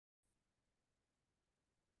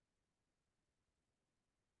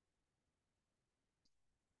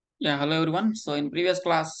Yeah, hello everyone. So in previous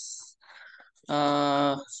class,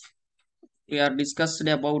 uh, we are discussed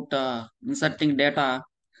about inserting data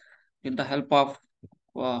with the help of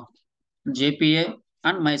uh, JPA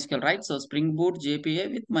and MySQL, right? So Spring Boot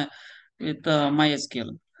JPA with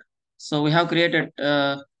MySQL. So we have created,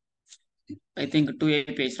 I think, two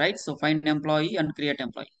APIs, right? So find employee and create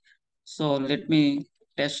employee. So let me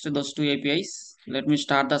test those two APIs. Let me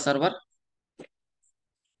start the server.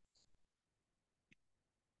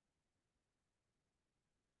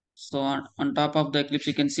 So on top of the Eclipse,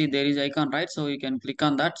 you can see there is icon, right? So you can click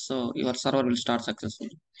on that. So your server will start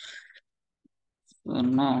successfully. So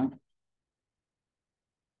now,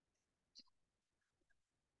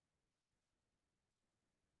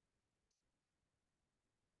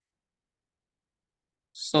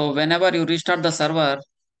 so whenever you restart the server,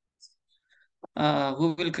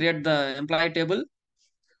 who will create the employee table?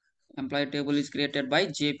 Employee table is created by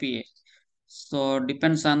JPA. So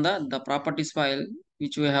depends on the properties file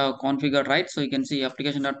which we have configured, right? So you can see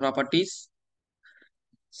application.properties.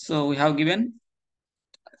 So we have given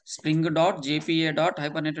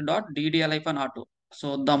spring.jpa.hibernate.ddl-auto.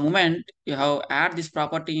 So the moment you have add this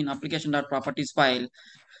property in application.properties file,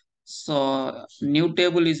 so new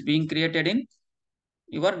table is being created in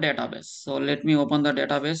your database. So let me open the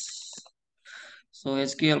database. So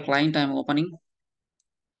SQL client I'm opening.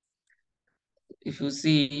 If you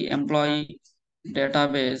see employee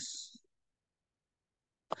database,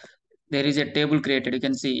 there is a table created. You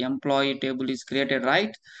can see employee table is created,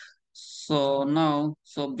 right? So now,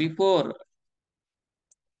 so before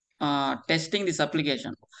testing this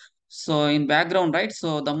application, so in background, right?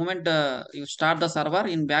 So the moment you start the server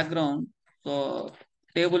in background, so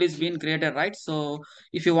table is being created, right? So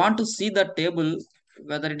if you want to see the table,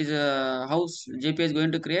 whether it is a house JPA is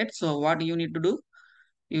going to create, so what you need to do,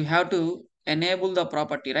 you have to enable the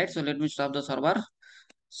property, right? So let me stop the server.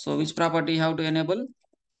 So which property you have to enable?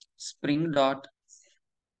 Spring dot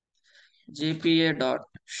jpa dot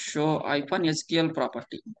show hyphen SQL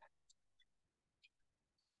property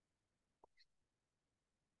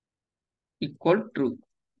equal true.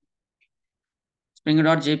 Spring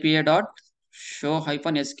dot jpa dot show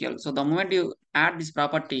hyphen SQL. So the moment you add this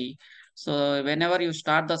property, so whenever you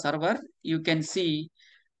start the server, you can see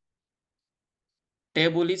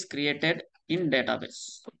table is created in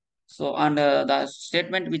database. So and the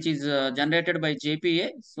statement which is generated by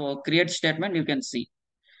JPA, so create statement you can see,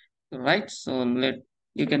 right? So let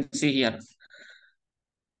you can see here.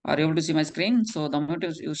 Are you able to see my screen? So the moment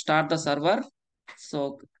you start the server,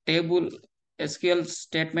 so table SQL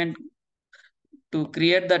statement to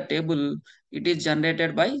create the table, it is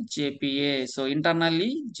generated by JPA. So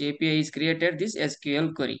internally, JPA is created this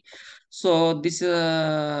SQL query. So this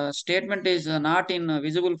statement is not in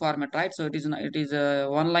visible format, right? So it is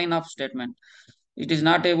one line of statement. It is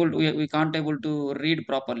not able to, we can't able to read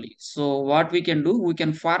properly. So what we can do, we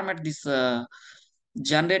can format this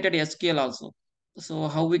generated SQL also. So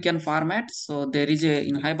how we can format? So there is a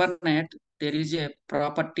in Hibernate there is a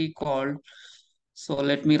property called. So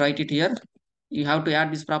let me write it here. You have to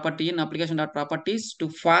add this property in application.properties to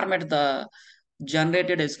format the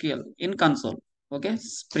generated SQL in console. Okay,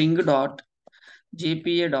 spring dot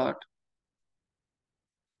jpa dot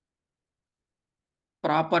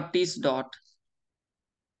properties dot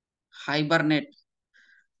hibernate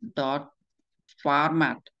dot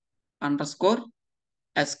format underscore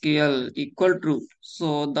SQL equal true.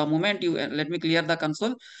 So the moment you let me clear the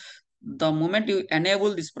console. The moment you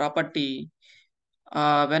enable this property,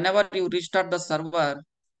 whenever you restart the server,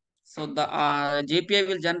 so the JPI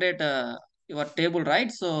will generate your table,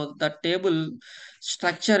 right? So the table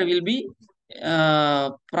structure will be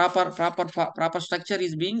proper structure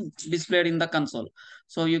is being displayed in the console,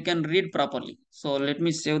 so you can read properly. So let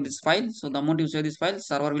me save this file. So the moment you save this file,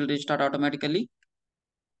 server will restart automatically.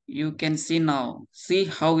 You can see now. See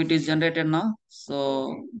how it is generated now.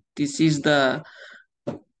 So this is the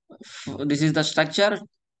structure.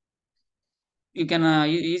 You can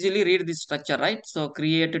easily read this structure, right? So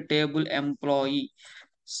create a table employee.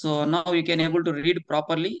 So now you can able to read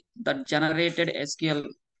properly the generated SQL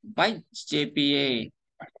by JPA.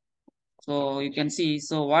 So you can see,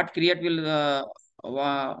 so what create will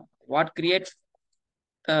what create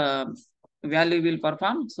uh, value will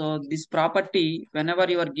perform. So this property, whenever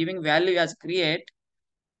you are giving value as create,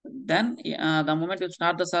 then the moment you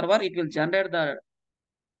start the server, it will generate the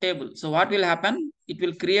table. So what will happen? It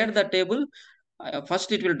will create the table.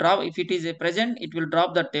 First, it will drop. If it is a present, it will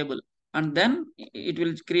drop the table, and then it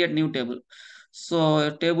will create new table. So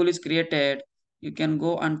a table is created. You can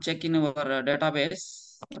go and check in our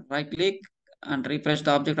database. Right click and refresh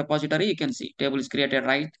the object repository. You can see table is created,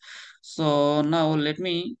 right? So now let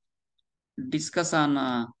me discuss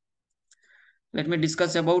on let me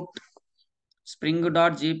discuss about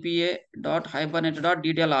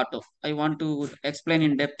spring.jpa.hibernate.ddl-auto. I want to explain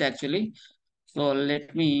in depth actually. So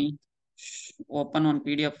let me open one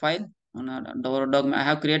PDF file on a document I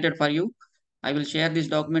have created for you. I will share this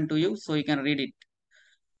document to you so you can read it.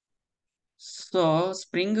 So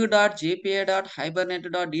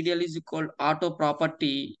spring.jpa.hibernate.ddl is called auto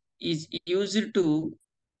property is used to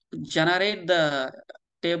generate the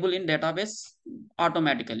table in database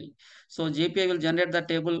automatically. So JPA will generate the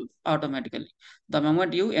table automatically the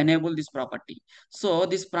moment you enable this property. So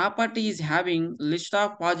this property is having list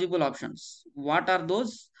of possible options. What are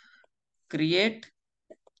those? Create,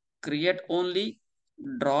 create only,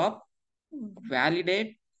 drop,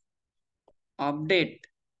 validate, update,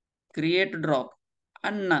 create drop,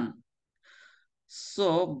 and none.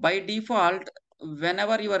 So by default,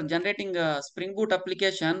 whenever you are generating a Spring Boot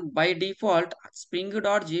application, by default,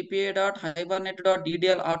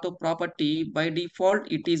 spring.jpa.hibernate.ddl-auto property, by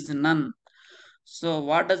default, it is none. So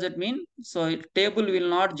what does it mean? So table will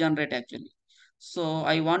not generate actually. So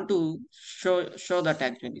I want to show that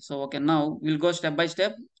actually. So okay, now we'll go step by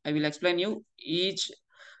step. I will explain you each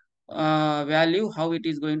value how it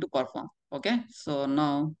is going to perform. Okay, so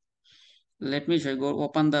now let me show you. Go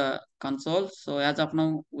open the console. So as of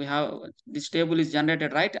now we have this table is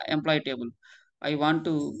generated, right? Employee table. I want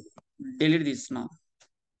to delete this now.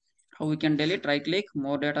 How we can delete? Right click,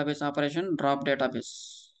 more database operation, drop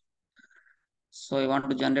database. So I want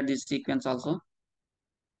to generate this sequence also.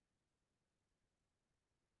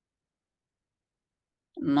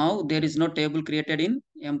 Now there is no table created in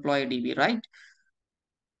employee DB, right?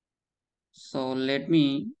 So let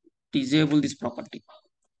me disable this property.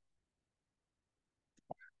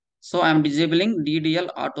 So I am disabling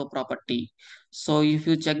ddl-auto property. So if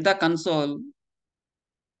you check the console,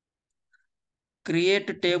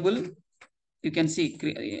 create table, you can see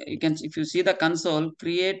if you see the console,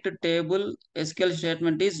 create table SQL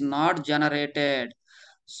statement is not generated.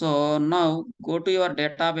 So now go to your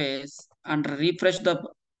database and refresh the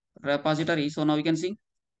repository. So now you can see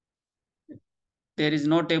there is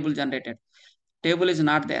no table generated. Table is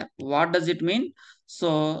not there. What does it mean?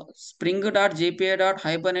 So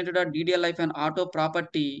spring.jpa.hibernate.ddl-auto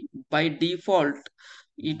property by default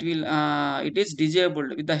it is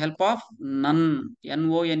disabled with the help of none,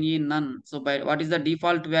 none, none. So by what is the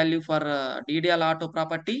default value for ddl-auto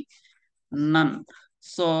property? None.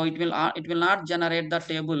 So it will not generate the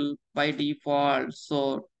table by default.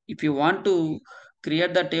 So if you want to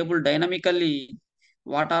create the table dynamically,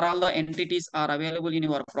 what are all the entities are available in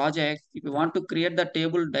your project? If you want to create the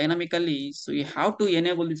table dynamically, so you have to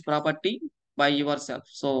enable this property by yourself.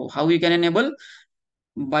 So how you can enable?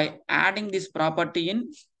 By adding this property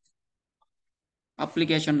in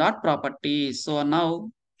application.property. So now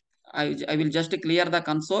I will just clear the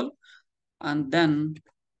console and then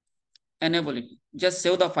enable it. Just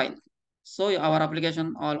save the file. So our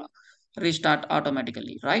application all restart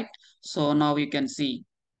automatically, right? So now you can see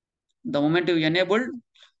the moment you enable,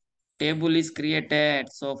 table is created.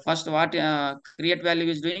 So first what create value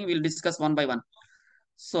is doing, we'll discuss one by one.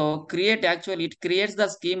 So create actually it creates the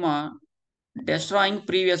schema destroying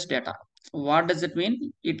previous data. What does it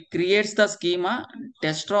mean? It creates the schema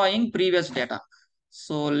destroying previous data.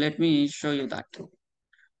 So let me show you that.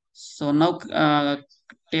 So now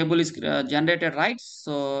table is generated, right?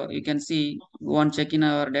 So you can see, go and check in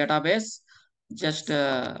our database. Just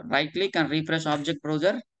right click and refresh object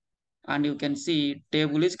browser and you can see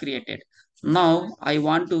table is created. Now I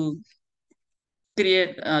want to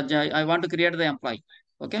create the employee.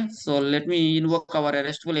 Okay, so let me invoke our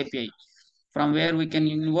RESTful API from where we can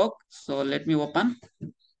invoke. So let me open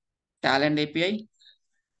talent API.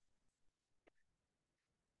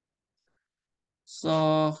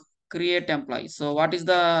 So create employee. So what is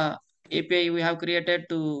the API we have created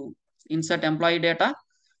to insert employee data?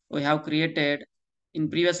 We have created in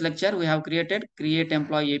previous lecture, we have created create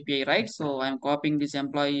employee API, right? So I'm copying this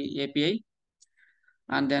employee API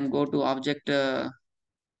and then go to object, go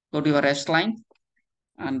to your REST line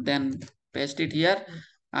and then paste it here.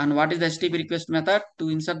 And what is the HTTP request method to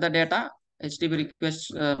insert the data? HTTP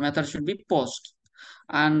request method should be post.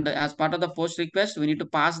 And as part of the post request, we need to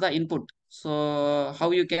pass the input. So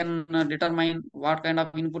how you can determine what kind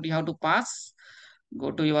of input you have to pass? Go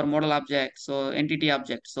to your model object, so entity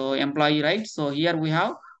object, so employee, right? So here we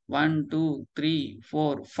have 1 2 3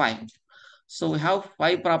 4 5. So we have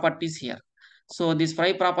 5 properties here. So these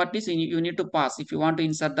 5 properties you need to pass if you want to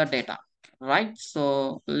insert the data, right?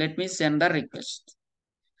 So let me send the request.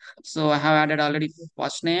 So I have added already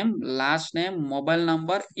first name, last name, mobile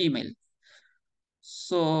number, email.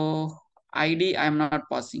 So ID I am not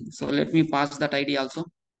passing. So let me pass that ID also.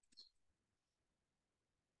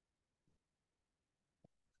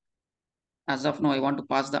 As of now, I want to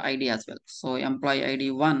pass the ID as well. So employee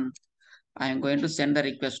ID 1, I am going to send the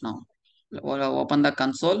request now. Open the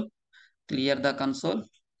console, clear the console.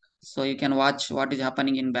 So you can watch what is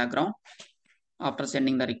happening in background after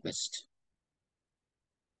sending the request.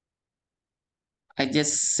 I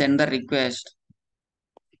just send the request.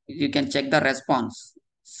 You can check the response.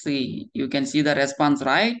 See, you can see the response,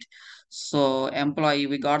 right? So employee,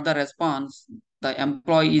 we got the response. The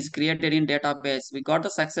employee is created in database. We got the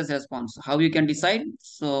success response. How you can decide?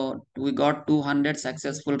 So we got 200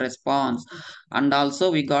 successful response, and also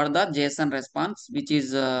we got the JSON response, which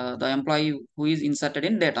is the employee who is inserted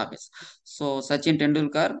in database. So Sachin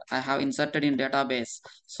Tendulkar, I have inserted in database.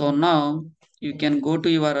 So now you can go to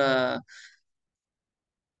your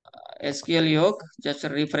SQL yoke, just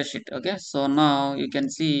refresh it. Okay, so now you can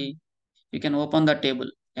see, you can open the table,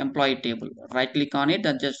 employee table. Right click on it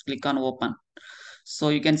and just click on open. So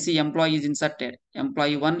you can see employee is inserted.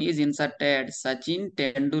 Employee 1 is inserted. Sachin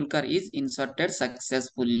Tendulkar is inserted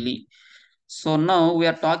successfully. So now we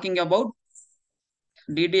are talking about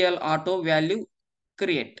ddl-auto value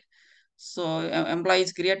create. So employee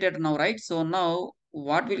is created now, right? So now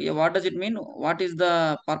what does it mean? What is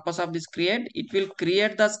the purpose of this create? It will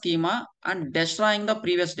create the schema and destroying the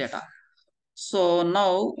previous data. So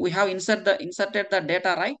now we have inserted the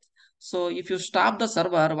data, right? So if you stop the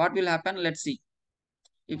server, what will happen? Let's see.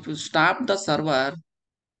 If you stop the server,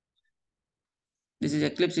 this is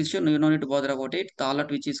Eclipse issue. No, you don't need to bother about it. The alert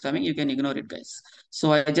which is coming, you can ignore it, guys.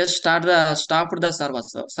 So I just stopped the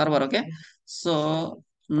server. Okay. So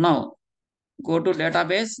now go to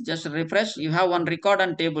database, just refresh. You have one record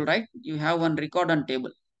and table, right? You have one record and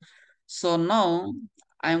table. So now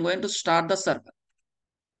I am going to start the server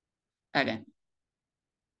again.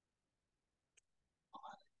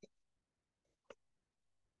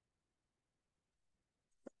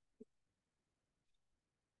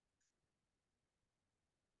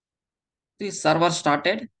 The server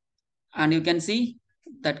started, and you can see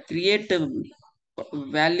that create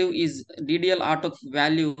value is ddl-auto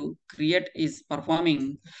value create is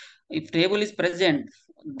performing. If table is present,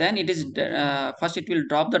 then it is first it will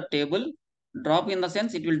drop the table. Drop in the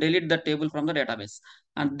sense it will delete the table from the database,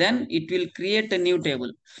 and then it will create a new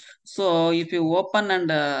table. So if you open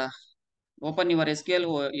your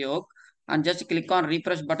SQL yoke and just click on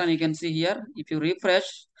refresh button, you can see here. If you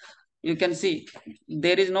refresh, you can see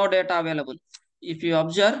there is no data available. If you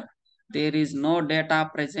observe, there is no data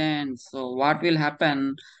present. So what will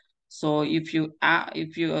happen? So if you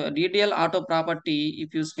ddl-auto property,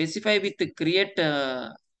 if you specify with the create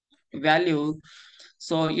value,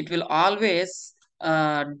 so it will always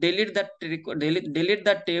delete that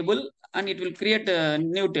table, and it will create a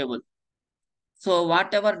new table. So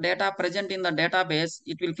whatever data present in the database,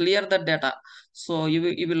 it will clear the data. So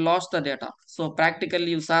you will lost the data. So practically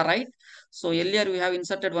you saw, right? So earlier we have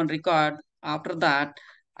inserted one record. After that,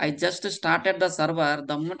 I just started the server.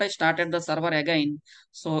 The moment I started the server again,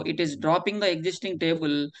 so it is dropping the existing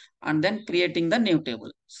table and then creating the new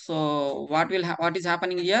table. So what is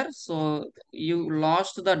happening here? So you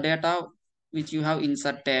lost the data which you have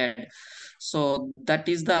inserted. So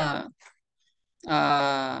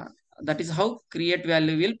uh, that is how create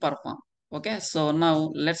value will perform. Okay, so now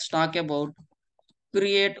let's talk about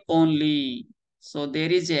create only. So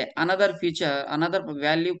there is another feature, another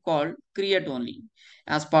value called create only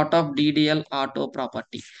as part of ddl-auto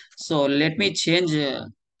property. So let me change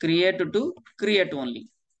create to create only.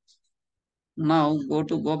 Now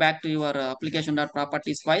go back to your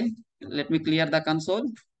application.properties file. Let me clear the console,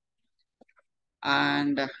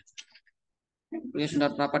 and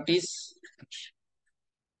application.properties.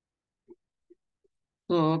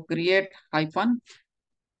 So create hyphen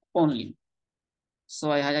only.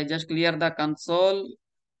 So I just clear the console,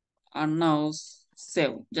 and now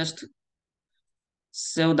save. Just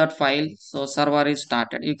save that file. So server is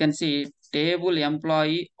started. You can see table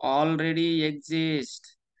employee already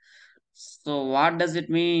exists. So what does it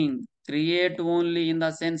mean? Create only in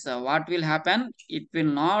the sense what will happen? It will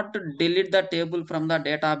not delete the table from the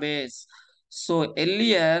database. So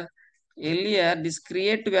earlier this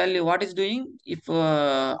create value what is doing? If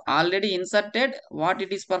already inserted, what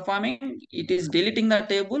it is performing? It is deleting the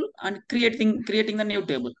table and creating the new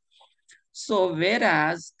table. So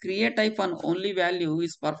whereas create hyphen only value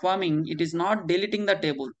is performing, it is not deleting the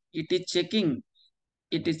table. It is checking.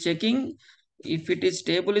 It is checking if it is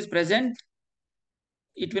table is present,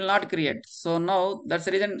 it will not create. So now that's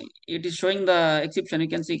the reason it is showing the exception. You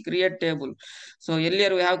can see create table. So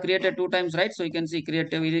earlier we have created two times, right? So you can see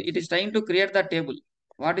create table. It is trying to create the table.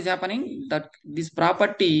 what is happening, that this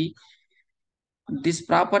property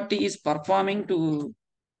is performing to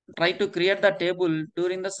try to create the table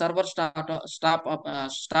during the server startup.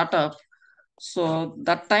 So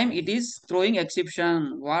that time it is throwing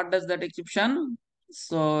exception. What does that exception?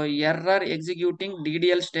 So error executing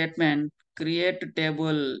DDL statement create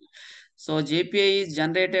table. So JPA is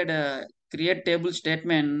generated create table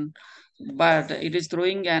statement, but it is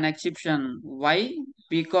throwing an exception. Why?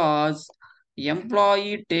 Because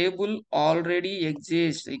employee table already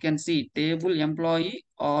exists. You can see table employee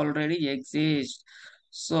already exists.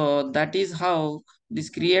 So that is how this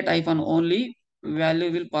create hyphen only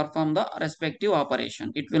value will perform the respective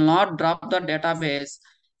operation. It will not drop the database.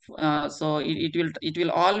 So it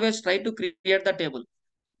will always try to create the table.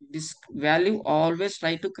 This value always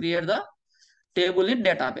try to create the table in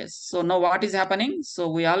database. So now what is happening? So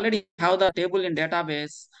we already have the table in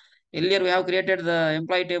database. Earlier we have created the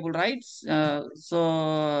employee table, right?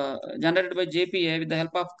 So generated by JPA with the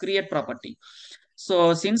help of create property.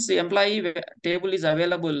 So since the employee table is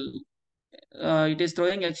available, it is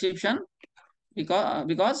throwing exception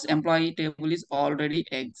because employee table is already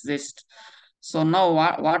exist. So now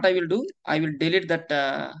what I will do, I will delete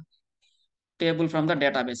that table from the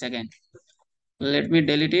database again. Let me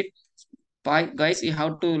delete it. Bye guys, you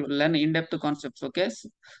have to learn in-depth concepts, okay?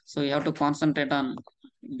 So you have to concentrate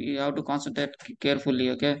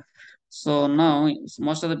carefully, okay? So now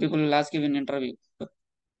most of the people will ask you in interview.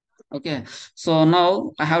 Okay, so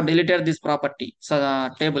now I have deleted this property. So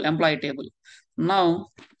the table, employee table. Now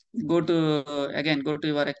go to again go to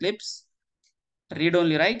your Eclipse, read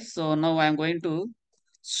only, right? So now I am going to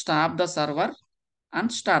stop the server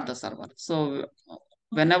and start the server. So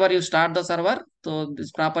whenever you start the server, so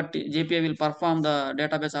this property JPA will perform the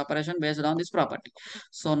database operation based on this property.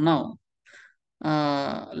 So now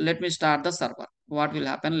let me start the server. What will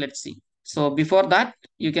happen? Let's see. So before that,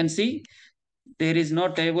 you can see there is no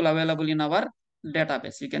table available in our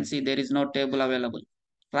database. You can see there is no table available,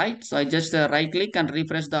 right? So I just right click and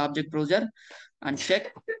refresh the object browser and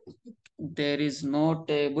check there is no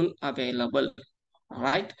table available,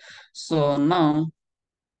 right? So now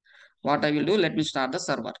what I will do, let me start the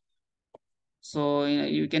server. So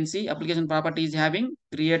you can see application properties having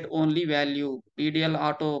create only value,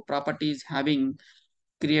 ddl-auto properties having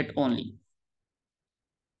create only.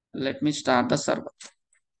 Let me start the server.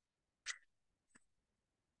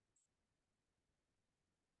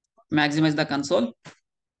 Maximize the console.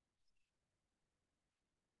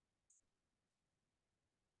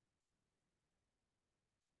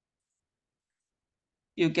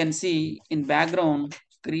 You can see in background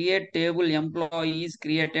create table employees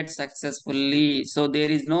created successfully. So there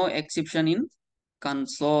is no exception in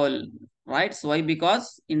console, right? So why?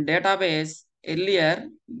 Because in database earlier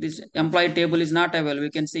this employee table is not available.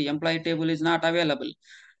 We can see employee table is not available.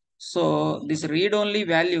 So this read only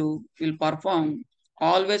value will perform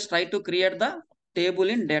always try to create the table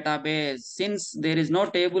in database. Since there is no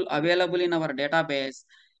table available in our database,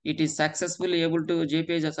 it is successfully able to JPA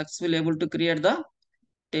is successfully able to create the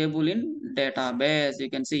table in database. You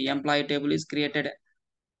can see employee table is created,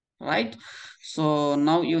 right? So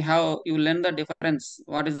now you learn the difference.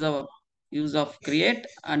 What is the use of create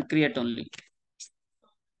and create only?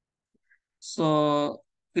 So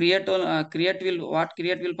create will what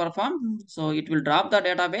create will perform? So it will drop the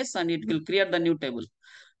database and it will create the new table.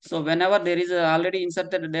 So whenever there is already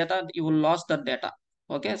inserted data, you will lost that data.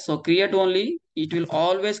 Okay, so create only, it will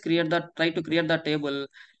always try to create the table.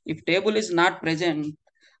 If table is not present,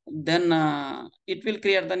 then it will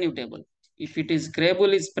create the new table. If it is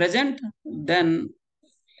table is present, then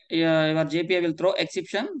your JPA will throw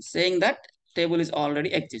exception saying that table is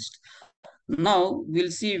already exist. Now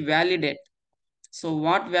we'll see validate. So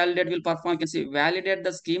what validate will perform? You can see validate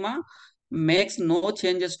the schema makes no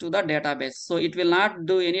changes to the database. So it will not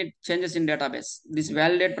do any changes in database. This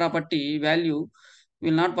validate property value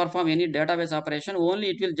will not perform any database operation. Only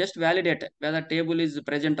it will just validate whether table is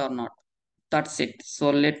present or not. That's it. So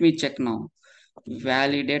let me check now.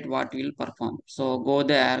 Validate what will perform. So go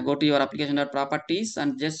there, go to your application properties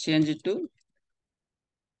and just change it to,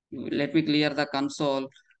 let me clear the console.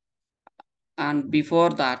 And before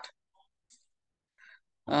that,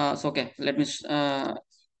 so okay, let me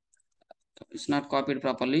it's not copied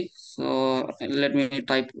properly. So let me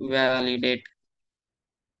type validate.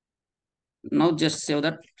 Now just save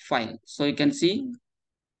that file. So you can see.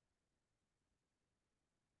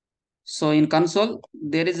 So in console,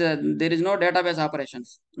 there is no database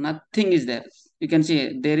operations, nothing is there. You can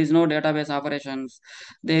see there is no database operations,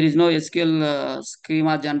 there is no SQL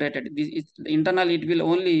schema generated. Internally it will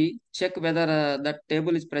only check whether that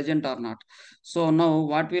table is present or not. So now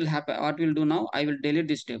what will happen, what will do now, I will delete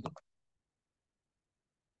this table.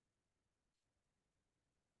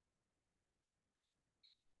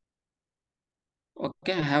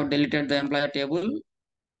 Okay, I have deleted the employer table.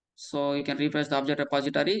 So you can refresh the object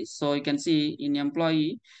repository. So you can see in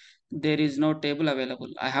employee, there is no table available.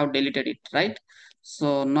 I have deleted it, right?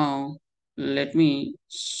 So now let me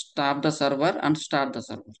stop the server and start the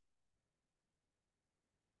server.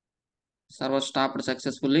 Server stopped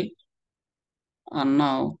successfully. And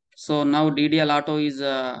now, so now ddl-auto is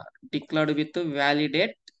declared with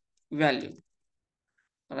validate value,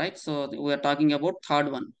 right? So we are talking about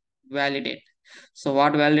third one, validate. So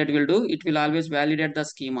what validate will do, it will always validate the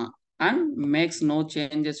schema and makes no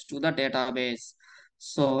changes to the database.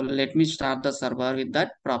 So let me start the server with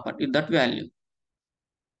that property, with that value.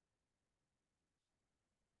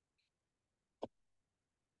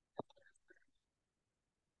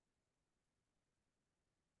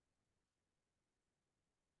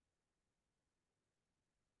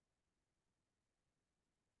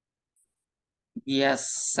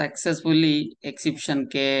 Yes, successfully exception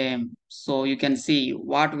came. So you can see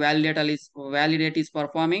what validate is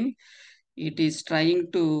performing. It is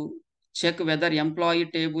trying to check whether employee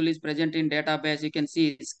table is present in database. You can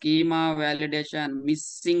see schema validation,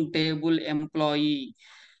 missing table employee.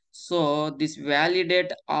 So this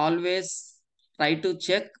validate always try to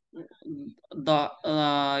check the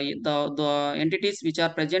entities which are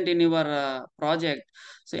present in your project.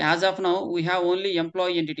 So as of now, we have only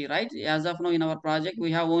employee entity, right? As of now in our project,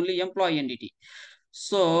 we have only employee entity.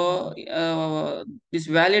 So this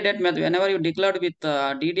validate method, whenever you declared with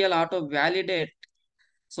ddl-auto validate,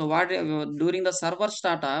 so what during the server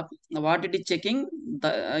startup, what it is checking?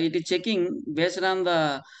 It is checking based on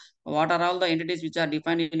the what are all the entities which are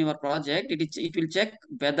defined in your project. It will check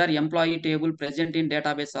whether employee table present in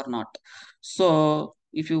database or not. So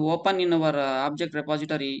if you open in our object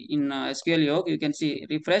repository in SQL Yoke, you can see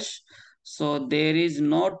refresh. So there is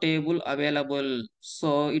no table available.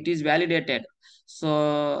 So it is validated.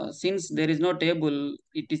 So since there is no table,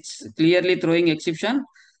 it is clearly throwing exception.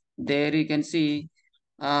 There you can see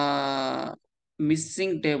uh,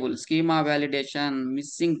 missing table schema validation,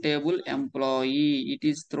 missing table employee, it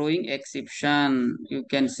is throwing exception. You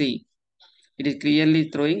can see it is clearly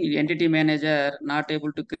throwing entity manager not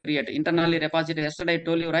able to create internally repository. Yesterday I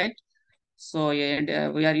told you, right? So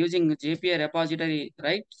and we are using JPA repository,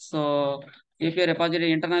 right? So JPA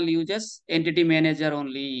repository internally uses entity manager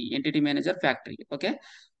only, entity manager factory. Okay,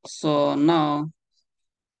 so now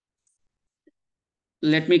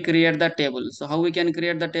let me create the table. So how we can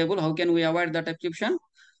create the table? How can we avoid that exception?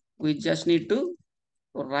 We just need to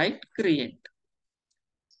write create.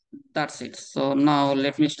 That's it. So now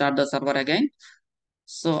let me start the server again.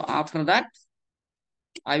 So after that,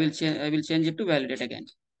 I will change it to validate again.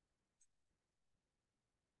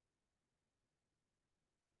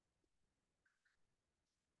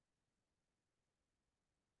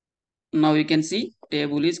 Now you can see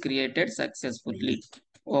table is created successfully.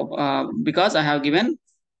 Because I have given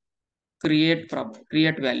create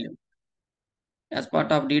value as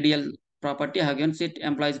part of DDL property. I have given set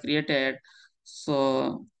employees created.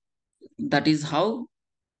 So that is how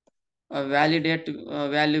validate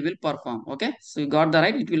value will perform. Okay, so you got the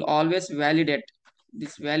right. It will always validate.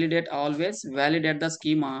 This validate always validate the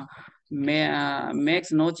schema,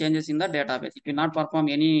 makes no changes in the database. It will not perform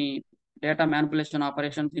any data manipulation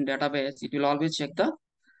operations in database. It will always check the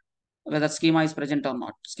whether schema is present or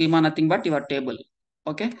not. Schema nothing but your table.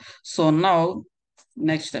 Okay, so now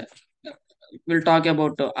next we'll talk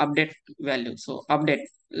about update value. So update,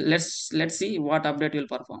 let's see what update will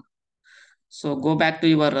perform. So go back to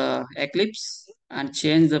your Eclipse and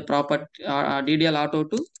change the property ddl-auto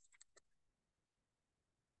to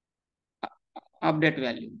update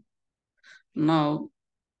value. Now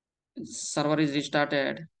server is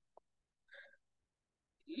restarted.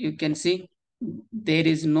 You can see there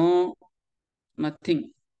is no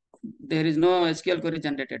nothing. There is no SQL query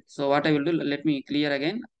generated. So what I will do, let me clear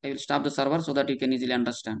again. I will stop the server so that you can easily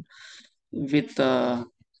understand with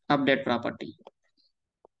update property.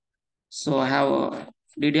 So I have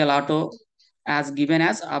ddl-auto as given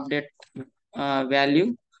as update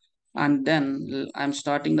value, and then I'm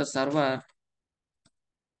starting the server.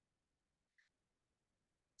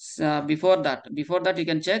 Before that you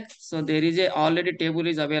can check. So there is a already table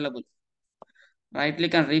is available. Right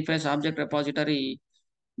click and refresh object repository.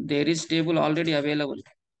 There is table already available.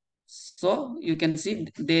 So you can see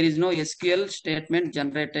there is no SQL statement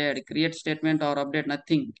generated, create statement or update,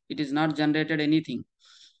 nothing. It is not generated anything.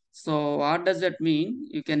 So what does that mean?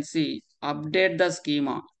 You can see update the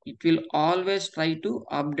schema. It will always try to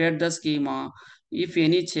update the schema if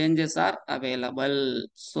any changes are available.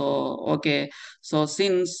 So okay, so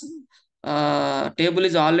since table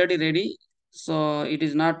is already ready, so it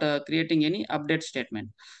is not creating any update statement.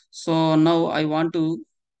 So now I want to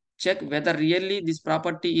check whether really this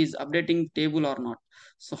property is updating table or not.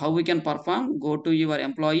 So how we can perform? Go to your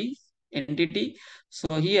employee entity.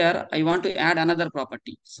 So here I want to add another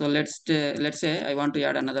property. So let's say I want to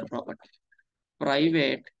add another property,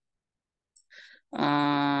 private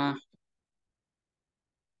uh,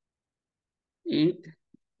 int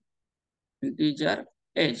integer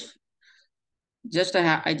age.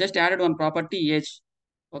 I just added one property age.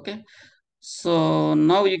 Okay, so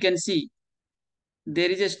now you can see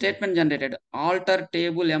there is a statement generated, alter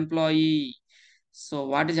table employee. So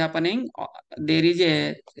what is happening? There is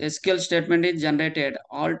a SQL statement is generated,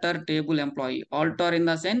 alter table employee. Alter in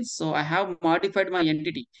the sense, so I have modified my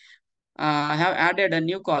entity. I have added a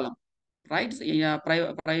new column, right? So, yeah,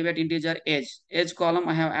 private integer age column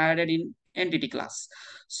I have added in entity class.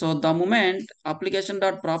 So the moment application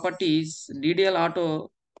dot properties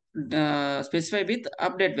ddl-auto specify with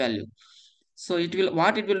update value. So it will,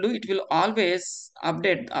 what it will do, it will always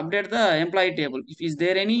update the employee table. If is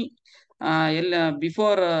there any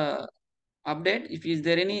before update, if is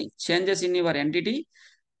there any changes in your entity,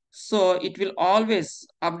 so it will always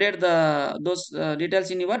update the those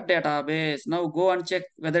details in your database. Now go and check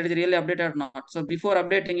whether it is really updated or not. So before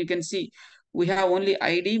updating, you can see we have only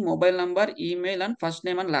ID, mobile number, email, and first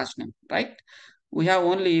name and last name, right? We have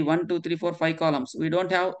only 1 2 3 4 5 columns. We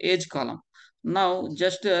don't have age column. Now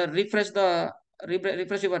just refresh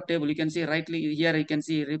your table. You can see rightly here, you can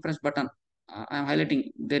see refresh button. I'm highlighting,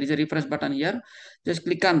 there is a refresh button here. Just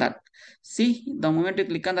click on that. See, the moment you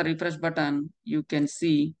click on the refresh button, you can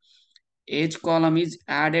see age column is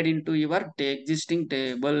added into your existing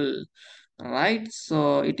table, right?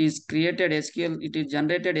 So it is created SQL, it is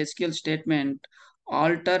generated SQL statement,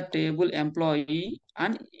 alter table employee,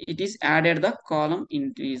 and it is added the column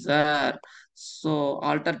integer. So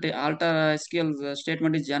alter SQL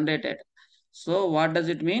statement is generated. So what does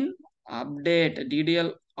it mean? Update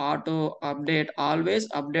DDL auto update, always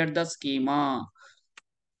update the schema.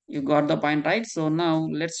 You got the point, right? So now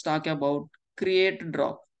let's talk about create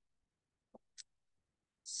drop.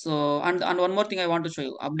 So and one more thing I want to show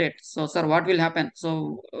you, update. So sir, what will happen?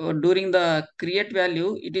 So during the create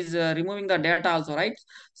value, it is removing the data also, right?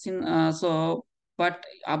 So but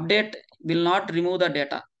update will not remove the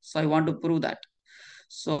data. So I want to prove that.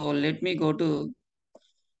 So let me go to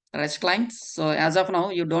REST clients. So as of now,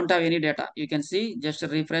 you don't have any data. You can see, just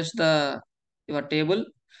refresh the your table.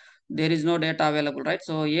 There is no data available, right?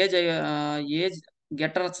 So age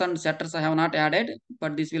getters and setters I have not added,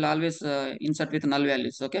 but this will always insert with null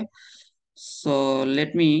values. Okay, so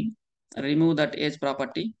let me remove that age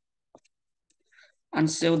property and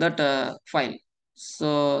save that file.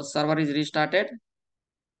 So server is restarted,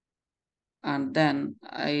 and then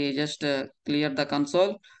I just clear the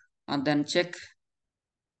console and then check.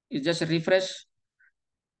 You just refresh.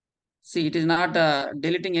 See, it is not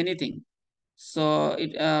deleting anything. So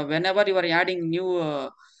it whenever you are adding new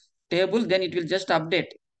table, then it will just update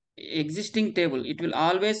existing table. It will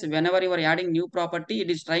always, whenever you are adding new property,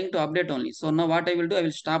 it is trying to update only. So now what I will do, I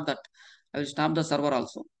will stop that. I will stop the server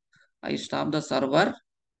also. I stop the server,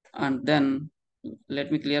 and then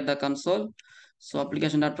let me clear the console. So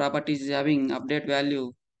application.properties is having update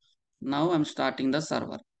value. Now I'm starting the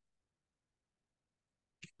server.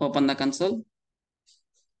 Open the console.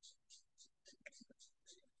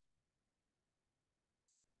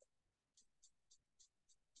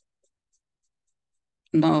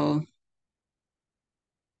 Now,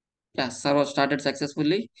 yeah, server started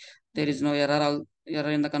successfully. There is no error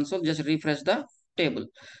in the console. Just refresh the table.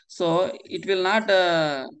 So it will not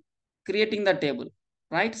creating the table,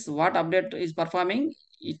 right? So what update is performing?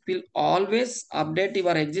 It will always update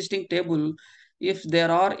your existing table if there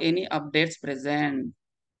are any updates present.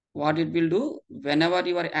 What it will do, whenever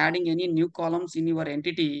you are adding any new columns in your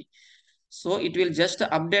entity, so it will just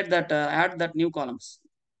update that, add that new columns.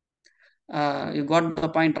 You got the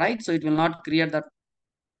point, right? So it will not create that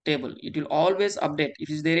table. It will always update if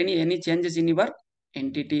is there any changes in your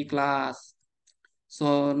entity class.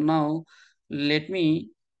 So now let me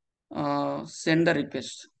send the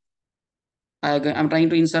request. I'm trying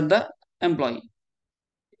to insert the employee.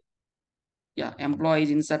 Yeah, employee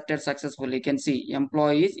is inserted successfully. You can see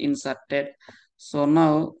employee is inserted. So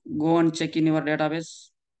now go and check in your database.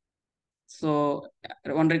 So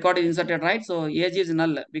one record is inserted, right? So age is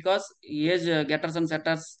null because age getters and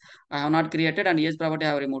setters I have not created and age property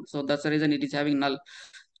I have removed. So that's the reason it is having null.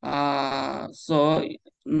 So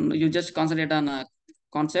you just concentrate on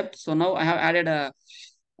concept. So now I have added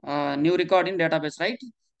a new record in database, right?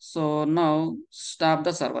 So now stop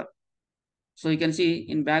the server. So you can see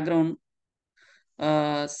in background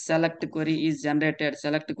select query is generated,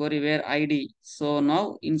 select query where id. So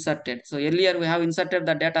now inserted. So earlier we have inserted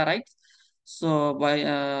the data, right? So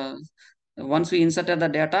by once we inserted the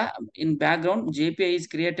data in background, jpi is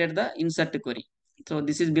created the insert query. So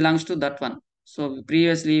this is belongs to that one. So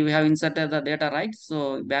previously we have inserted the data, right?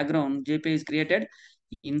 So background jpi is created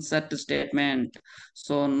insert statement.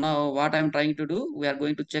 So now what I'm trying to do, we are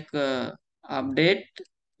going to check update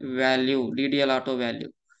value, ddl-auto value.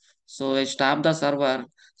 So I stop the server.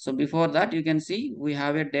 So before that, you can see we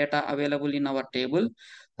have a data available in our table.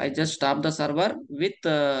 I just stop the server with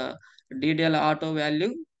ddl-auto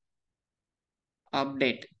value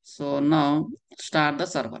update. So now start the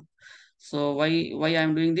server. So why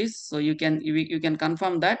I'm doing this? So you can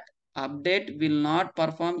confirm that update will not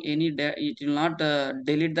perform any it will not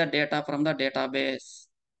delete the data from the database.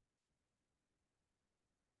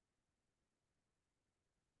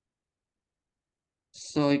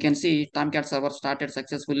 So you can see Tomcat server started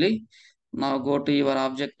successfully. Now go to your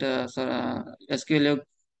object SQL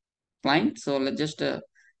client. So let's just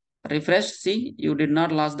refresh. See, you did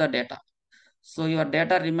not lose the data. So your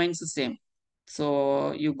data remains the same.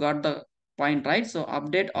 So you got the point, right? So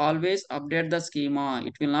update, always update the schema.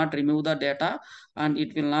 It will not remove the data and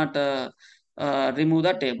it will not remove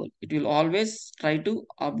the table. It will always try to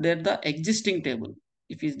update the existing table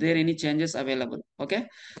if is there any changes available. Okay.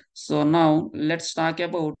 So now let's talk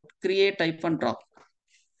about create type and drop.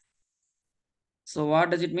 So what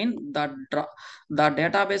does it mean? The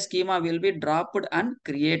database schema will be dropped and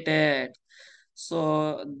created.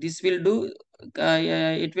 So this will do,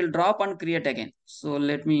 it will drop and create again. So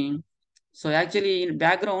let me, so actually in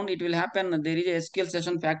background, it will happen. There is a SQL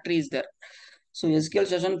session factory is there. So SQL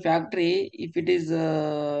session factory, if it is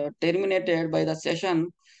terminated by the session,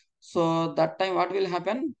 so that time what will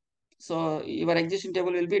happen? So your existing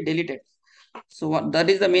table will be deleted. So what, that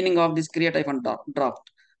is the meaning of this create hyphen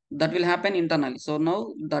dropped. That will happen internally. So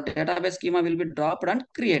now the database schema will be dropped and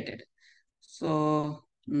created. So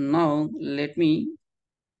now let me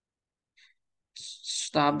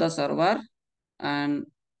stop the server and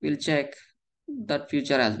we'll check that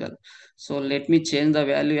future as well. So let me change the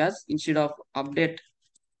value as instead of update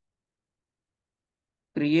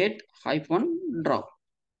create hyphen drop.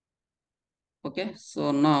 Okay,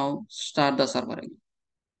 so now start the server again.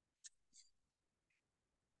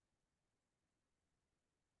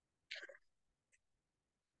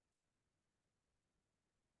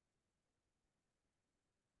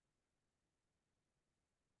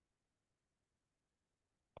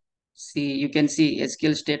 See, you can see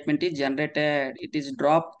SQL statement is generated. It is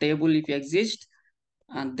drop table if exist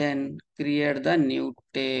and then create the new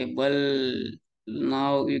table.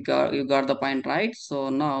 Now you got the point, right? So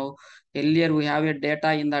now earlier we have a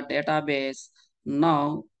data in the database.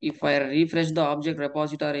 Now if I refresh the object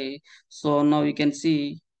repository, so now you can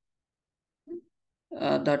see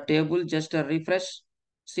the table, just a refresh.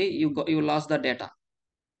 See, you lost the data.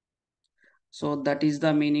 So that is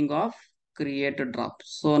the meaning of create drop.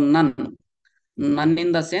 So none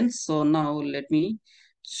in the sense. So now let me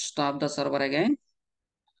stop the server again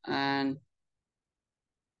and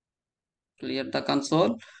clear the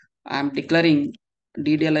console. I am declaring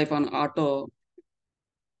ddl-auto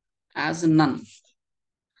as none.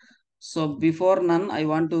 So before none, I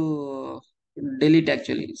want to delete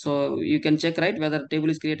actually. So you can check, right, whether table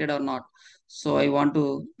is created or not. So I want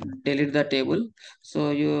to delete the table.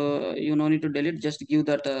 So you no need to delete. Just give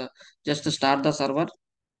that. Just start the server.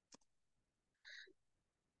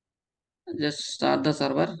 Just start the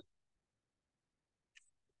server.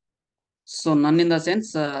 So none in the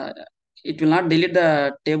sense it will not delete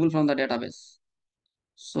the table from the database.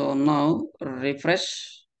 So now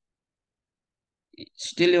refresh.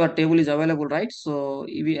 Still your table is available, right? So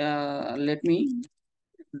let me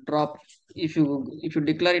drop. If you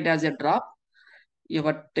declare it as a drop,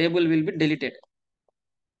 your table will be deleted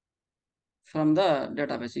from the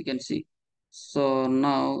database. You can see. So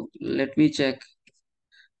now let me check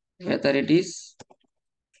whether it is.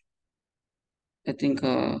 I think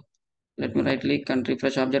let me right click and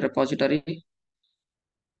refresh object repository.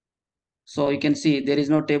 So you can see there is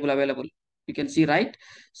no table available. You can see, right?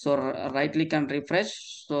 So right click and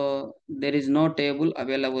refresh. So there is no table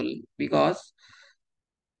available because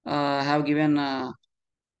I have given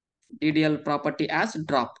DDL property as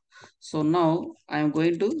drop. So now I am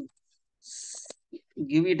going to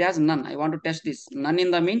give it as none. I want to test this none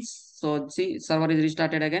in the means. So see, server is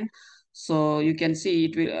restarted again. So you can see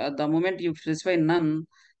it will the moment you specify none,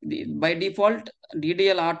 by default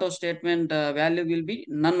ddl-auto statement value will be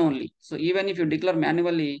none only. So even if you declare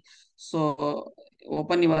manually, so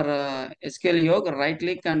open your SQL yog, right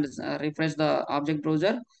click and refresh the object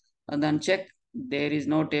browser, and then check there is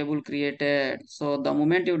no table created. So the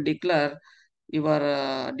moment you declare your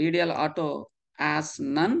ddl-auto as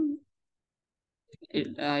none,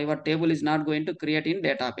 your table is not going to create in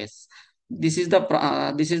database. This is the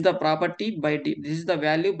property this is the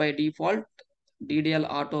value by default. ddl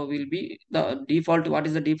auto will be the default. What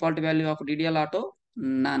is the default value of ddl auto?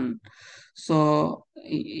 None. So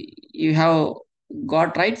you have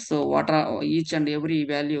got right. So what are each and every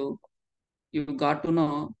value you got to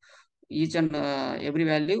know, each and every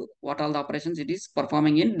value what all the operations it is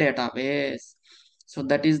performing in database. So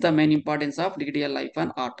that is the main importance of ddl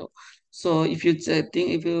and auto. So if you think,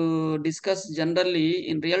 if you discuss generally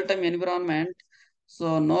in real time environment,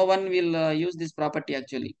 so no one will use this property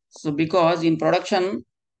actually. So because in production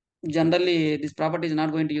generally this property is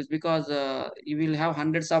not going to use, because you will have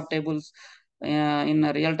hundreds of tables in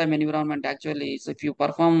a real time environment actually. So if you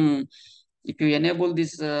perform, if you enable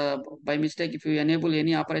this by mistake, if you enable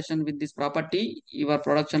any operation with this property, your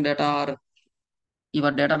production data or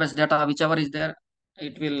your database data whichever is there,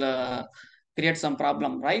 it will create some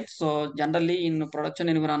problem, right? So generally in production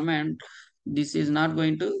environment this is not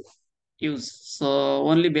going to use. So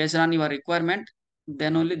only based on your requirement,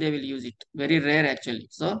 then only they will use it. Very rare actually.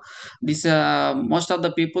 So this most of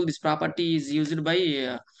the people, this property is used by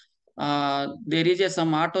there is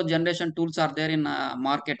some auto generation tools are there in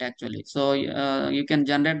market actually. So you can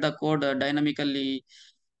generate the code dynamically,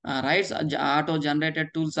 right? Auto generated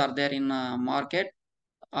tools are there in market.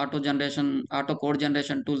 Auto code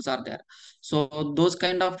generation tools are there. So those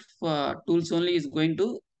kind of tools only is going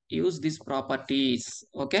to use these properties.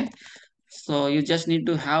 Okay. So you just need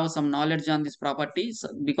to have some knowledge on these properties,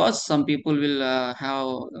 because some people will have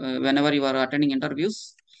whenever you are attending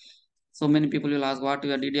interviews, so many people will ask what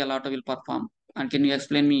your ddl auto will perform, and can you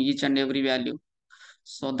explain me each and every value,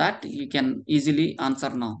 so that you can easily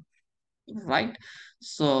answer now, right?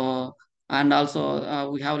 So and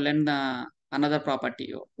also we have learned another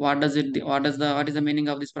property. What is the meaning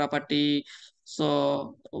of this property?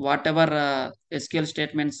 So whatever SQL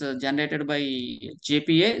statements generated by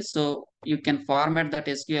JPA, so you can format that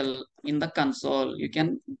SQL in the console. You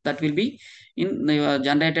can, that will be in your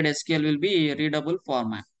generated SQL will be readable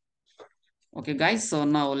format. Okay guys, so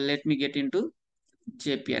now let me get into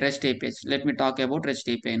JPA REST API. Let me talk about REST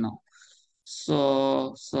API now.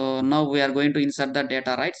 So now we are going to insert the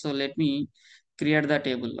data, right? So let me create the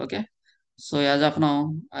table. Okay. So as of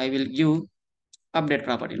now, I will give update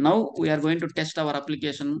property. Now we are going to test our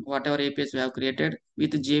application, whatever APIs we have created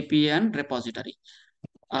with JPA and repository.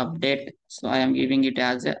 Update. So I am giving it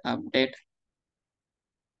as a update.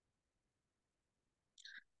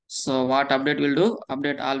 So what update will do?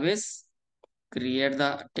 Update always create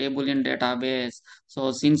the table in database.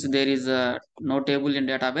 So since there is no table in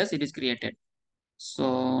database, it is created.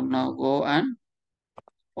 So now go and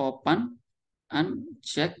open and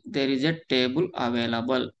check there is a table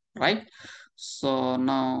available, right? So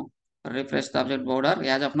now refresh the object border.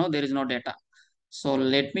 As of now there is no data. So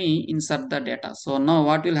let me insert the data. So now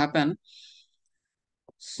what will happen?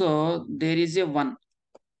 So there is a one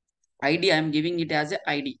id. I am giving it as a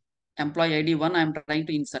id, employee id 1. I am trying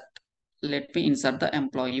to insert. Let me insert the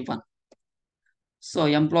employee 1. So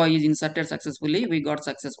employee is inserted successfully. We got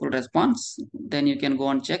successful response. Then you can go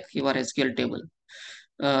and check your SQL table.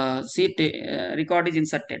 See, record is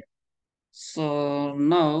inserted. So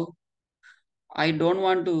now I don't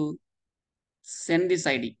want to send this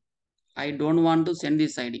ID. I don't want to send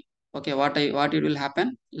this ID. Okay, what it will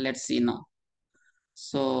happen? Let's see now.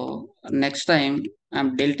 So next time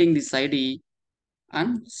I'm deleting this ID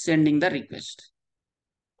and sending the request.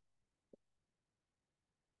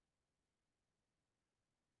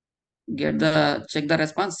 Check the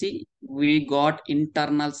response. See, we got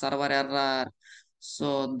internal server error.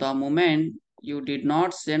 So the moment you did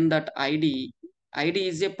not send that ID, ID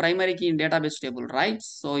is a primary key in database table, right?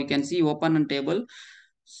 So you can see open and table.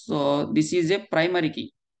 So this is a primary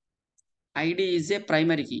key. ID is a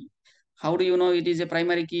primary key. How do you know it is a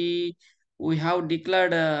primary key? We have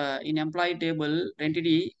declared in employee table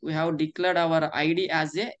entity, we have declared our ID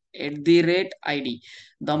as a @ ID.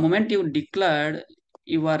 The moment you declared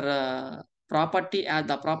your property as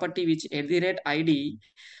the property which @ ID,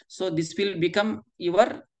 so this will become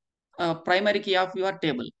your primary key of your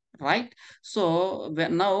table, right? So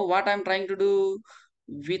now what I'm trying to do,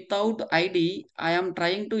 without id I am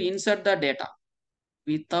trying to insert the data.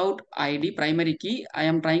 Without id primary key I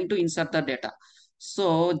am trying to insert the data.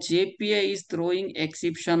 So JPA is throwing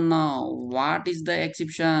exception now. What is the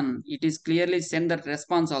exception? It is clearly send the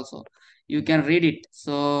response also. You can read it.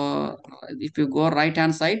 So if you go right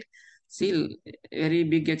hand side, see very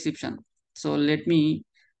big exception. So let me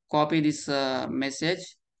copy this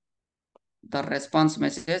message, the response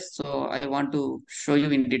message. So I want to show you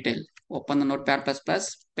in detail. Open the notepad plus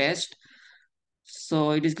plus, paste.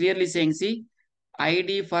 So it is clearly saying, see,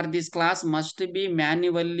 ID for this class must be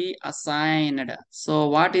manually assigned. So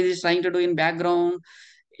what it is trying to do in background,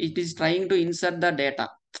 it is trying to insert the data.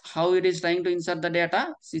 How it is trying to insert the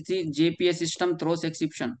data? See, JPA system throws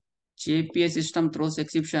exception. JPA system throws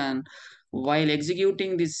exception while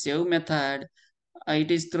executing this save method.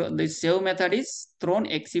 The save method is thrown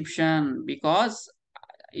exception because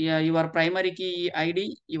yeah, your primary key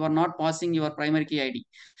ID, you are not passing your primary key ID.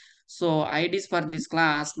 So IDs for this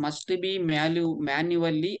class must be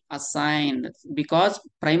manually assigned because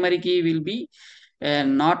primary key will be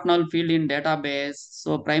not null field in database.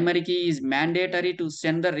 So primary key is mandatory to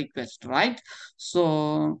send the request, right?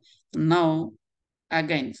 So now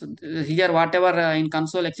again, so here whatever in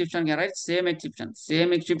console exception here, right? Same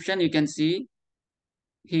exception you can see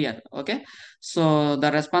here. Okay. So the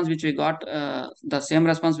response which we got, the same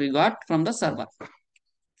response we got from the server.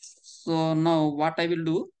 So now what I will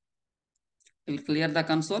do, I will clear the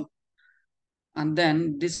console. And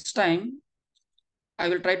then this time I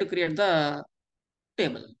will try to create the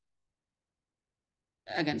table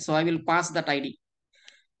again. So I will pass that ID,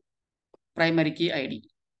 primary key ID.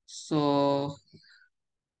 So,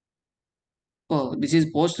 oh, this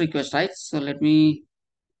is post request, right? So let me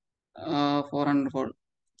 404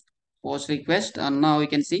 post request, and now we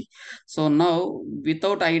can see. So now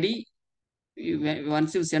without ID,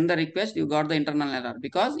 once you send the request, you got the internal error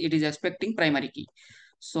because it is expecting primary key.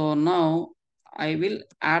 So now I will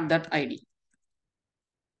add that ID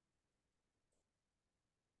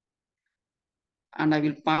and I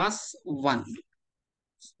will pass one.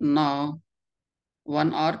 Now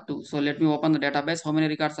 1 or 2. So let me open the database. How many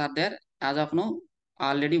records are there? As of now,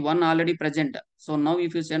 already one already present. So now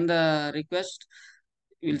if you send the request,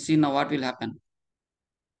 we'll see now what will happen.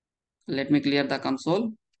 Let me clear the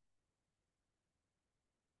console.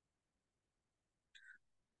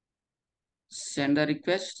 Send the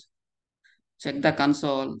request. Check the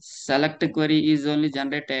console. Select query is only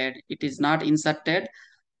generated. It is not inserted.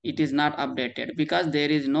 It is not updated because there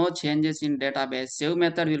is no changes in database. Save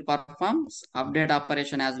method will perform update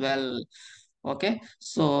operation as well. Okay.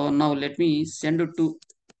 So now let me send it to,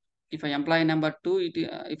 if I employee number 2,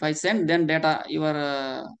 if I send, then data,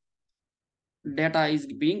 your data is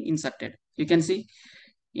being inserted. You can see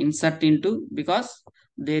insert into because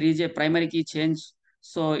there is a primary key change.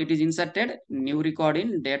 So it is inserted new record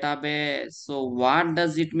in database. So what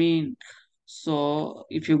does it mean? So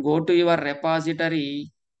if you go to your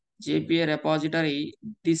repository, JPA repository,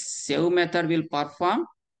 this save method will perform.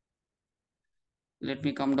 Let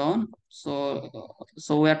me come down. So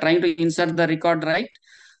we are trying to insert the record, right?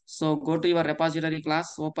 So go to your repository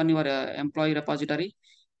class, open your employee repository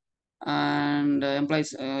and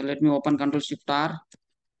employees. Let me open Control Shift R.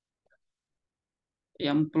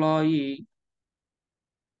 Employee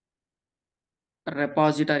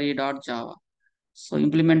repository.java. So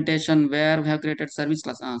implementation where we have created service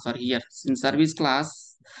class. Sorry, here in service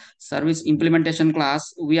class, service implementation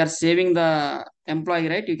class, we are saving the employee,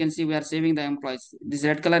 right? You can see we are saving the employees. This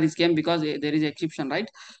red color is came because there is exception, right?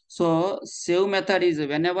 So save method is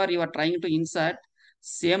whenever you are trying to insert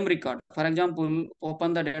same record. For example,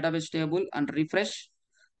 open the database table and refresh.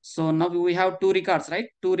 So now we have two records, right?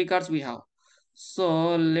 Two records we have.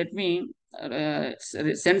 So let me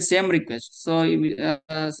send same request. So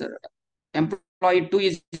employee 2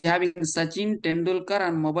 is having Sachin Tendulkar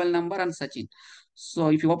and mobile number and Sachin. So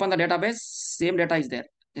if you open the database, same data is there.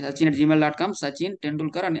 Sachin at gmail.com, Sachin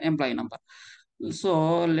Tendulkar and employee number.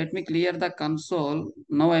 So let me clear the console.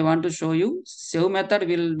 Now I want to show you save method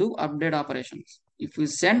will do update operations. If you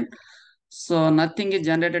send, so nothing is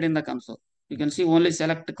generated in the console. You can see only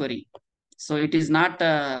select query. So it is not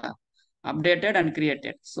updated and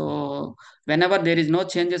created. So whenever there is no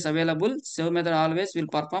changes available, save method always will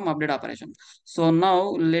perform update operation. So now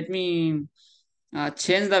let me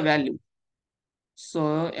change the value.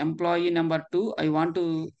 So employee number 2, I want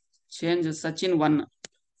to change Sachin 1.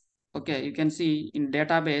 Okay, you can see in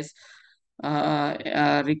database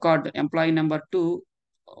record employee number 2.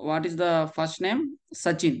 What is the first name?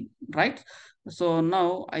 Sachin, right? So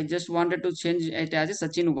now I just wanted to change it as a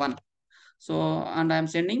Sachin 1. So and I'm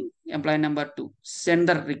sending employee number 2. Send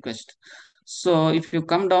the request. So if you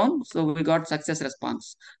come down, so we got success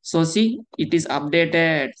response. So see, it is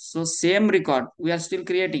updated. So same record we are still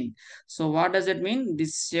creating. So what does it mean?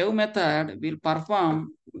 This save method will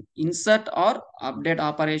perform insert or update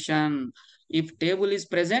operation. If table is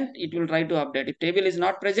present, it will try to update. If table is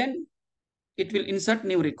not present, it will insert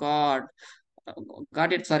new record. Uh,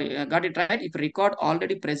 got it, sorry, got it right. If record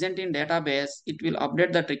already present in database, it will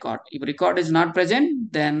update that record. If record is not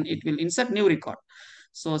present, then it will insert new record.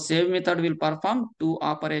 So save method will perform two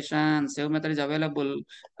operations. Save method is available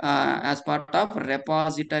as part of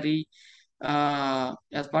repository,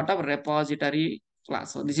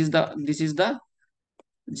 class. So this is the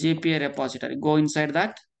JPA repository. Go inside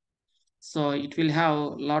that. So it will have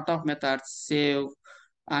lot of methods: save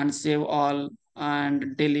and save all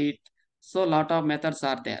and delete. So lot of methods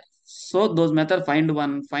are there. So those methods, find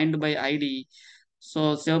one, find by ID.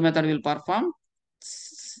 So save method will perform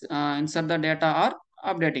insert the data or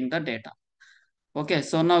updating the data. Okay,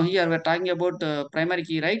 so now here we're talking about primary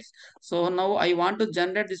key, right? So now I want to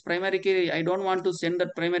generate this primary key. I don't want to send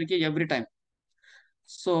that primary key every time.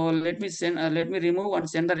 So let me remove and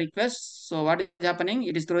send the request. So what is happening?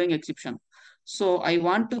 It is throwing exception. So I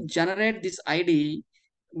want to generate this ID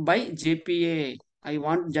by JPA. I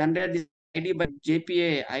want to generate this ID by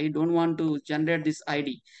JPA. I don't want to generate this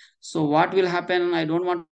ID. So what will happen? I don't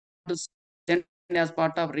want to send as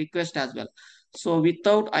part of request as well. So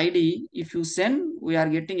without ID, if you send, we are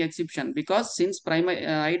getting exception, because since primary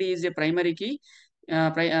ID is a primary key,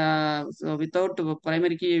 so without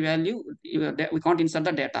primary key value, we can't insert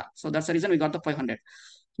the data. So that's the reason we got the 500.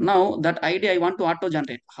 Now that ID I want to auto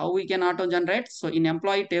generate. How we can auto generate? So in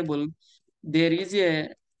employee table, there is a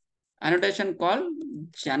annotation called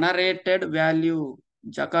generated value.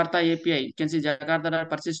 Jakarta API. You can see Jakarta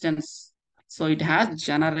persistence. So it has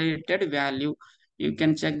generated value. You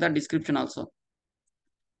can check the description also.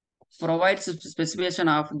 Provides specification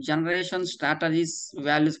of generation strategies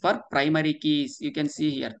values for primary keys. You can see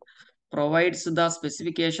here. Provides the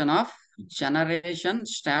specification of generation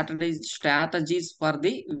strategies for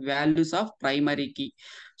the values of primary key.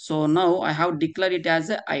 So now I have declared it as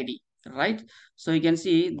a ID, right? So you can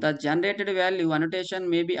see the generated value annotation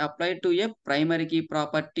may be applied to a primary key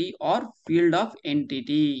property or field of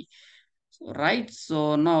entity, right?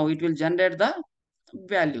 So now it will generate the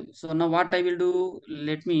value. So now what I will do,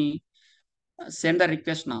 let me send the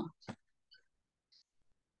request now.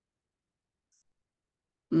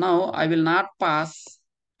 Now I will not pass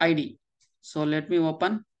ID. So let me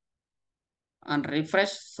open and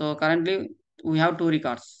refresh. So currently we have two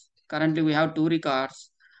records. Currently we have two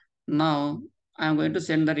records. Now I am going to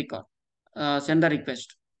send the record, send the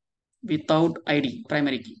request without ID,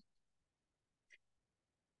 primary key.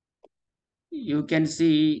 You can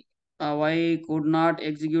see why could not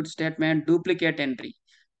execute statement duplicate entry.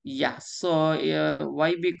 Yeah, so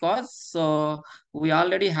why? Because so we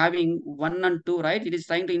already having 1 and 2, right? It is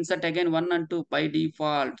trying to insert again 1 and 2 by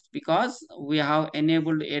default, because we have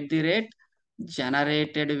enabled at the rate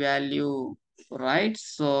generated value, right?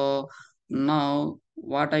 So now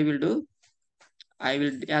what I will do, I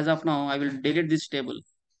will, as of now, I will delete this table.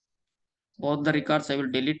 Both the records I will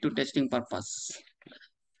delete to testing purpose.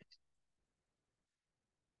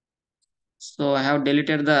 So I have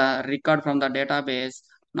deleted the record from the database.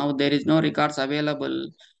 Now there is no records available.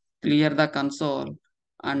 Clear the console.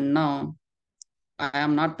 And now I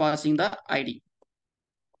am not passing the ID.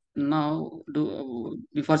 Now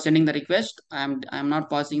before sending the request, I am not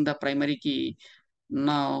passing the primary key.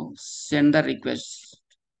 Now send the request.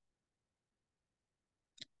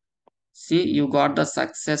 See, you got the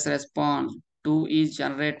success response. 2 is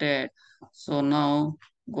generated. So now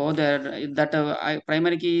go there. That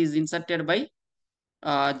primary key is inserted by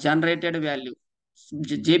generated value,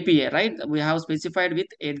 JPA, right? We have specified with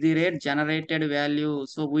at the rate generated value.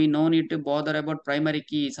 So we no need to bother about primary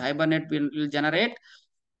keys. Hibernate will generate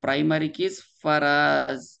primary keys for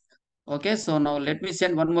us. Okay, so now let me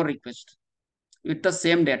send one more request with the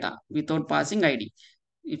same data without passing ID.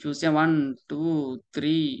 If you say 1, 2,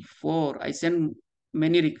 3, 4, I send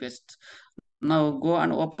many requests. Now go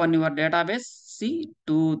and open your database. See,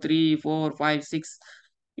 2, 3, 4, 5, 6.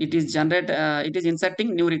 It is it is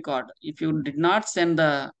inserting new record. If you did not send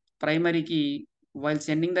the primary key while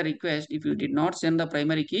sending the request, if you did not send the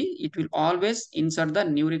primary key, it will always insert the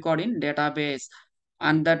new record in database.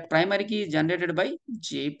 And that primary key is generated by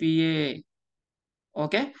JPA.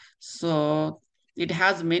 Okay, so it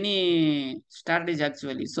has many strategies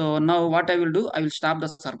actually. So now what I will do, I will stop the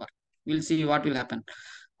server. We'll see what will happen.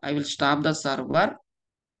 I will stop the server,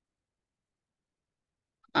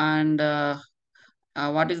 and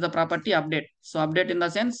What is the property? Update. So update in the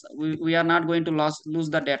sense we are not going to lose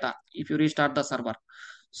the data if you restart the server.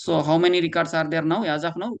 So how many records are there now? As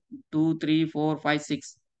of now, 2, 3, 4, 5,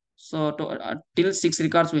 6. So till 6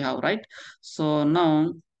 records we have, right? So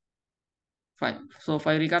now five. So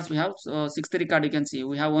 5 records we have. So sixth record you can see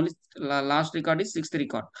we have only last record is sixth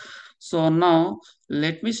record. So now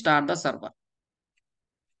let me start the server.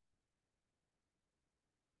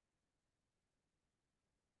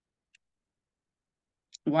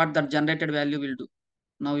 What that generated value will do.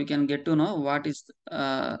 Now you can get to know what is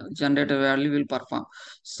generated value will perform.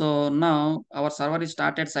 So now our server is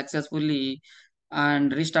started successfully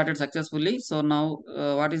and restarted successfully. So now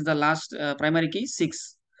what is the last primary key?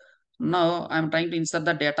 6. Now I'm trying to insert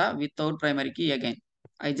the data without primary key again.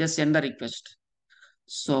 I just send the request.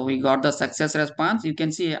 So we got the success response. You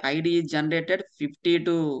can see ID is generated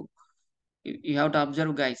 52. You have to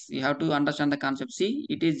observe, guys. You have to understand the concept. See,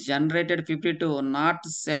 it is generated 52, not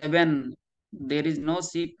 7. There is no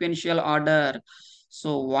sequential order.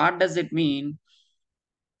 So what does it mean?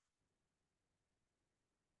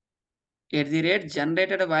 At the rate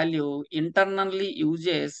generated value internally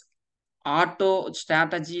uses auto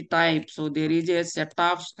strategy type. So there is a set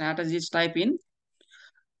of strategies type in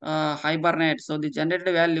hibernate. So the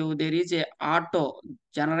generated value, there is a auto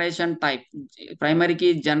generation type, primary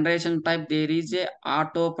key generation type, there is a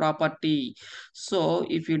auto property. So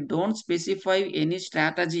if you don't specify any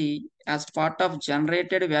strategy as part of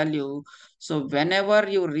generated value, so whenever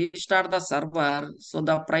you restart the server, so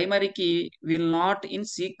the primary key will not in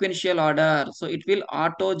sequential order, so it will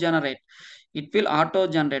auto generate. It will auto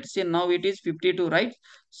generate. See, now it is 52, right?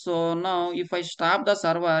 So now if I stop the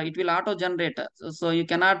server, it will auto generate. So you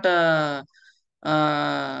cannot uh,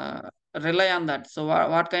 rely on that. So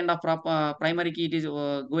what kind of primary key it is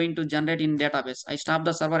going to generate in database? I stop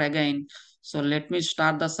the server again. So let me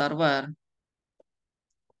start the server.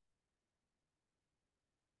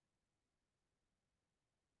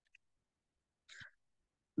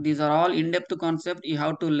 These are all in-depth concept you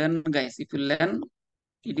have to learn, guys. If you learn,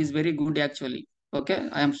 it is very good actually. Okay,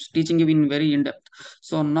 I am teaching you in very in-depth.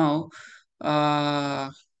 So now uh,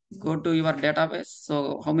 go to your database.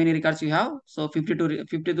 So how many records you have? So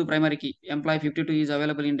 52 primary key. Employee 52 is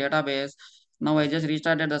available in database. Now I just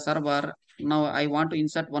restarted the server. Now I want to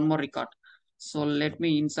insert one more record. So let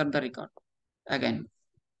me insert the record again.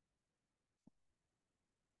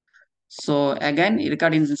 So again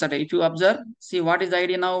record is inserted. If you observe, see what is the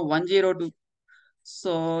ID now? 102.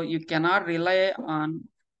 So you cannot rely on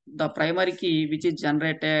the primary key which is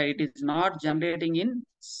generated. It is not generating in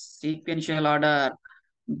sequential order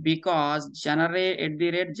because generate at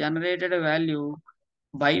the rate generated value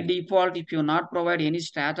by default, if you not provide any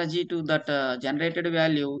strategy to that generated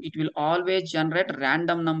value, it will always generate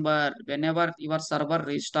random number whenever your server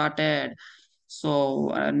restarted. So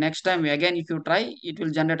next time again if you try, it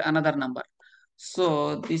will generate another number.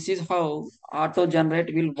 So this is how auto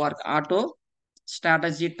generate will work. Auto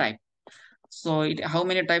strategy type. So it how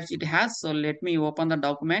many types it has? So let me open the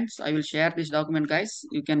documents. I will share this document, guys.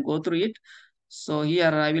 You can go through it. So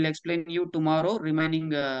here I will explain you tomorrow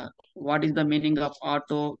remaining what is the meaning of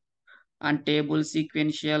auto and table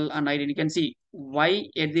sequential and identity. You can see why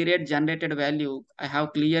at the rate generated value I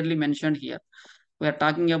have clearly mentioned here. We are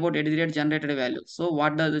talking about at the rate generated value. So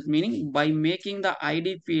what does it meaning? By making the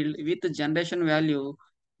ID field with generation value,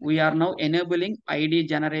 we are now enabling ID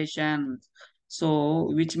generation.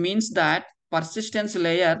 So which means that persistence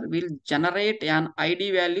layer will generate an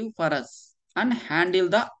ID value for us and handle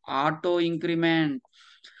the auto increment.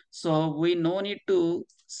 So we no need to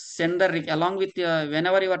send the along with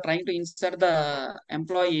whenever you are trying to insert the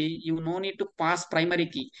employee, you no need to pass primary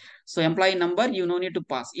key. So employee number you no need to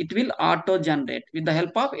pass. It will auto generate with the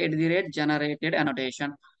help of at the rate generated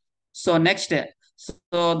annotation. So next step.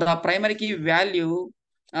 So the primary key value,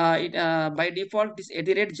 it by default this at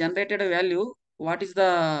the rate generated value. What is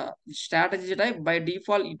the strategy type? By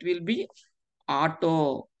default it will be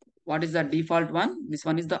auto. What is the default one? This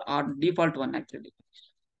one is the default one actually.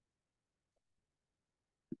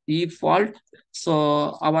 Default.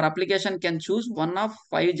 So our application can choose one of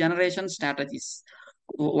 5 generation strategies.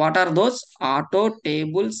 What are those? Auto,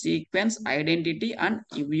 table, sequence, identity, and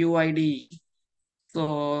UID.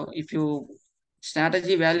 So if you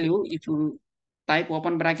strategy value, if you type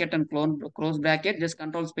open bracket and close bracket, just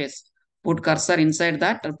control space. Put cursor inside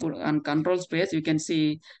that and control space. You can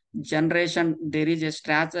see generation. There is a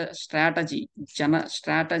strategy.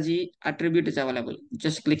 Strategy attribute is available.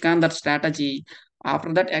 Just click on that strategy.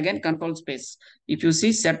 After that, again control space. If you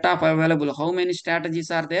see set of available, how many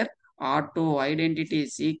strategies are there? Auto, identity,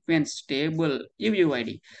 sequence, table,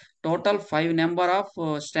 UUID. total five number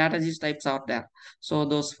of strategies types are there. So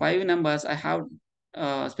those five numbers I have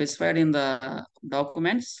specified in the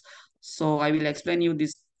documents. So I will explain you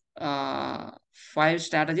this five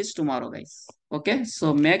strategies tomorrow, guys. Okay,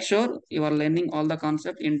 so make sure you are learning all the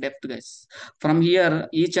concept in depth, guys. From here,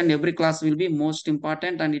 each and every class will be most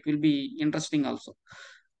important and it will be interesting also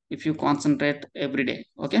if you concentrate every day.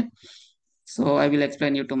 Okay, so I will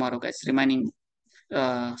explain you tomorrow, guys. Remaining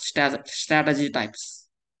strategy types.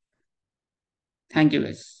 Thank you,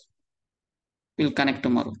 guys. We'll connect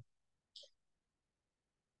tomorrow.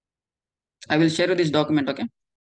 I will share you this document. Okay.